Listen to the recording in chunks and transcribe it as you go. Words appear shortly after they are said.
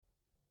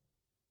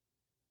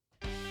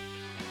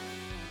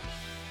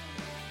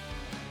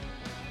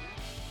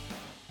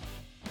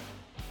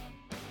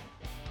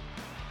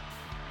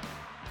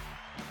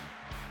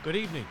Good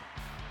evening.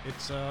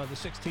 It's the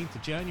 16th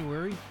of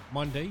January,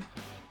 Monday.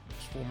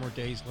 There's 4 more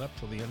days left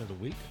till the end of the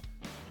week.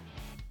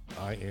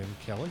 I am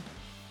Kelly,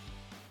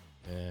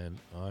 and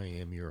I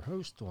am your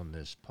host on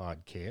this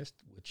podcast,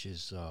 which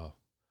is,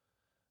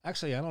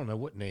 actually, I don't know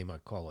what name I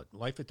call it,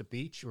 Life at the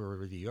Beach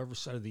or the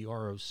Oversight of the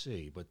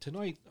ROC. But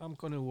tonight, I'm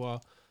going to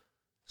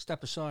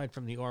step aside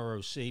from the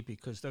ROC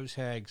because those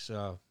hags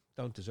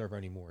don't deserve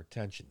any more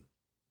attention.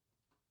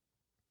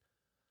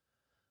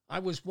 I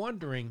was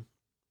wondering...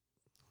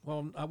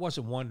 Well, I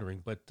wasn't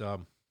wondering, but,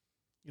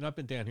 I've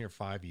been down here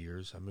 5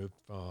 years. I moved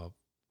from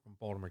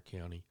Baltimore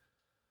County.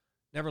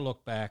 Never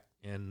looked back,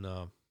 and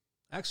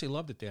actually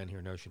loved it down here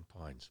in Ocean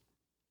Pines.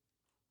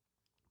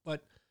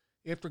 But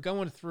after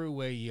going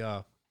through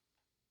a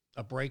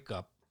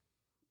breakup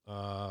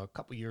a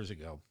couple years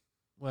ago,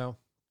 well,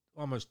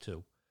 almost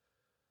 2,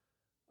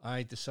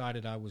 I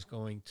decided I was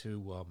going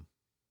to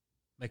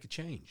make a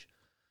change.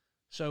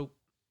 So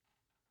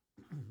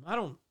I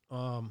don't...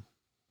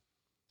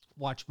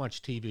 watch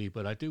much TV,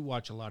 but I do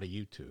watch a lot of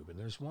YouTube. And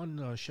there's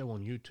one show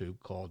on YouTube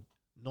called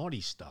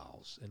Naughty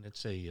Styles, and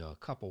it's a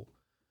couple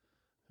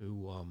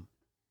who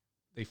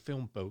they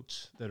film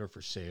boats that are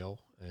for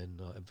sale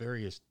and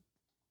various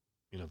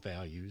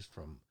values,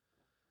 from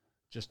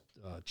just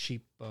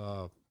cheap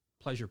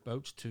pleasure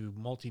boats to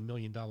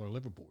multi-million-dollar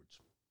liveaboards.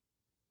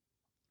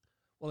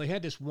 Well, they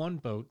had this one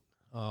boat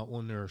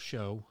on their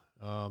show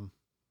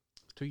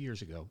 2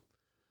 years ago,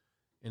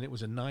 and it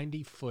was a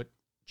 90-foot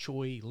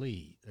Choi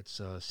Lee. That's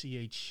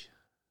Cheoylee,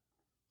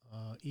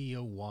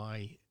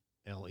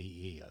 I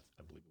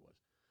believe it was.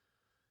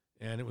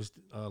 And it was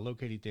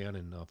located down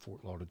in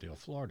Fort Lauderdale,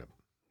 Florida.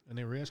 And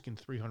they were asking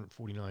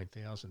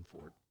 $349,000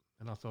 for it.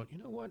 And I thought, you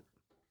know what?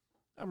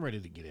 I'm ready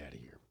to get out of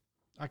here.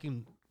 I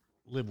can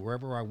live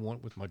wherever I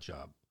want with my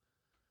job.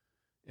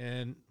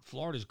 And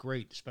Florida's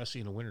great, especially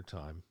in the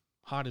wintertime.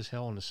 Hot as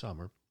hell in the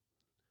summer.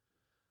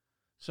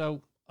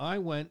 So I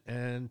went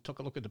and took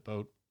a look at the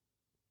boat.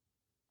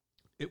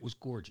 It was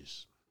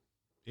gorgeous.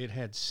 It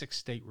had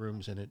 6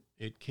 staterooms in it.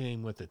 It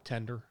came with a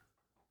tender.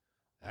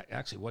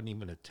 Actually, it wasn't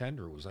even a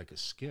tender. It was like a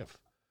skiff.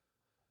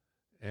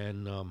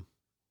 And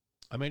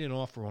I made an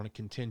offer on a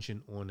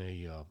contingent on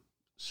a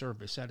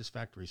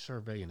satisfactory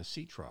survey and a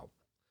sea trial.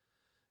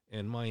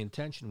 And my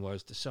intention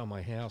was to sell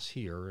my house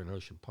here in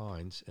Ocean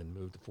Pines and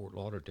move to Fort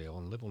Lauderdale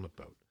and live on the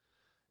boat.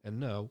 And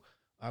no,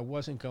 I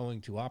wasn't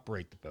going to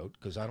operate the boat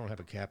because I don't have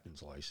a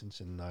captain's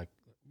license. And a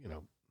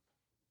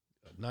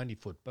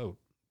 90-foot boat,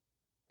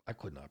 I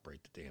couldn't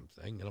operate the damn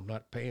thing, and I'm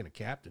not paying a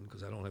captain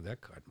because I don't have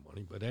that kind of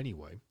money. But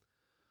anyway,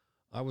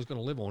 I was going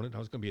to live on it. I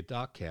was going to be a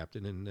dock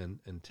captain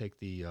and take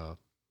the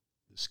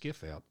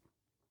skiff out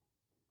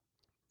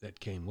that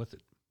came with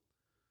it.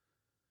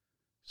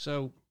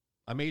 So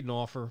I made an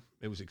offer.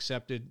 It was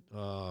accepted,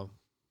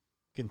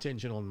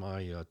 contingent on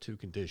my 2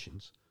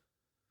 conditions.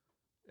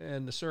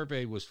 And the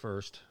survey was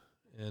first,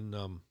 and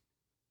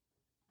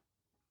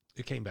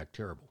it came back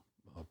terrible.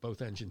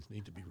 Both engines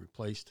need to be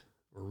replaced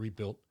or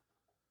rebuilt.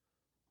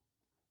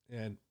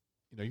 And,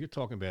 you're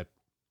talking about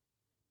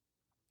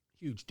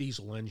huge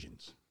diesel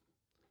engines.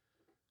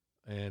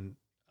 And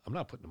I'm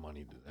not putting the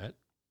money into that.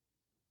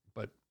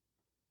 But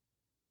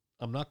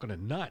I'm not going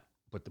to not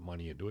put the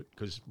money into it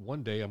because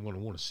one day I'm going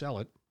to want to sell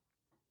it.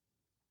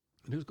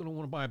 And who's going to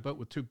want to buy a boat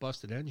with 2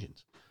 busted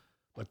engines?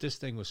 But this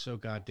thing was so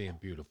goddamn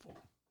beautiful.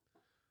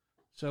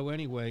 So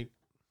anyway,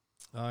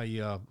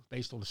 I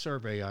based on the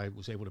survey, I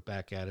was able to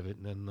back out of it.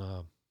 And then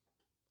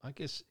I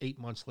guess 8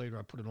 months later,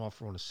 I put an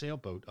offer on a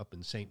sailboat up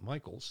in St.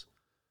 Michael's.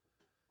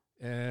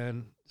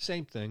 And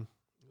same thing,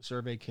 the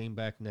survey came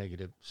back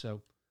negative.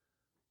 So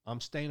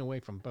I'm staying away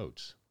from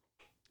boats.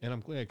 And I'm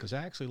glad because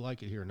I actually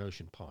like it here in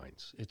Ocean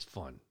Pines. It's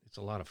fun. It's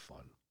a lot of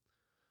fun.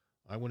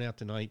 I went out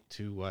tonight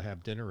to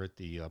have dinner at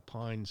the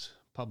Pines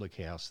Public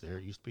House there.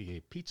 It used to be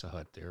a Pizza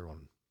Hut there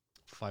on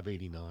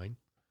 589.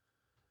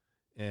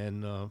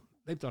 And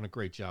they've done a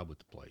great job with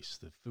the place.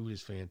 The food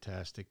is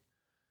fantastic.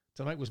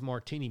 Tonight was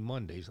Martini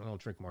Mondays. I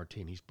don't drink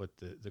martinis, but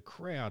the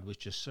crowd was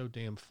just so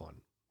damn fun.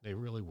 They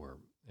really were.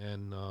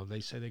 And they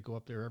say they go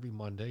up there every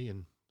Monday.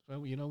 And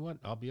so, you know what?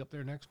 I'll be up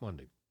there next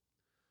Monday.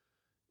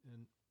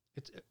 And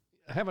it's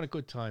having a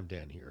good time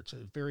down here. It's a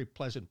very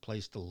pleasant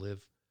place to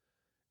live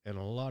and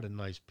a lot of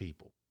nice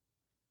people.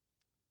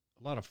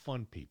 A lot of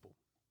fun people.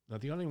 Now,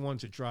 the only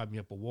ones that drive me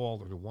up a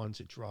wall are the ones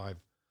that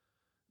drive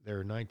their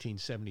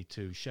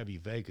 1972 Chevy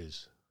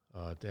Vegas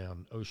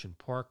down Ocean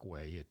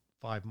Parkway at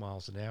 5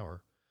 miles an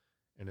hour.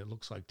 And it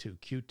looks like 2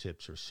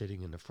 Q-tips are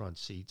sitting in the front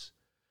seats.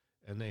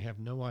 And they have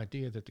no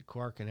idea that the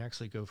car can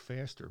actually go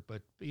faster.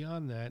 But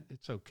beyond that,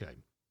 it's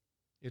okay.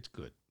 It's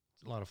good.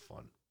 It's a lot of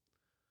fun.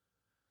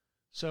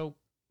 So,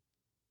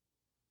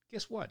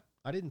 guess what?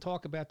 I didn't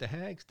talk about the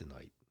hags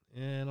tonight.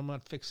 And I'm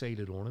not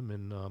fixated on them.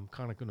 And I'm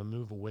kind of going to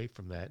move away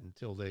from that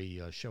until they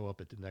show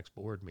up at the next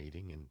board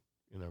meeting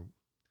and,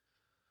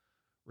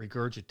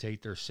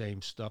 regurgitate their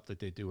same stuff that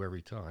they do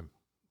every time.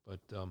 But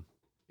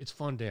it's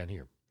fun down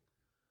here.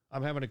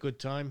 I'm having a good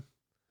time.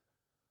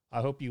 I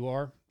hope you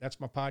are.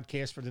 That's my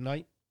podcast for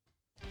tonight.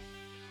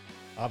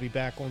 I'll be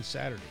back on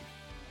Saturday.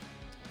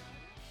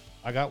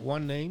 I got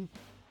one name.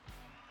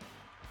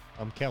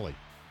 I'm Kelly.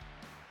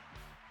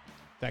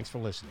 Thanks for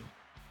listening.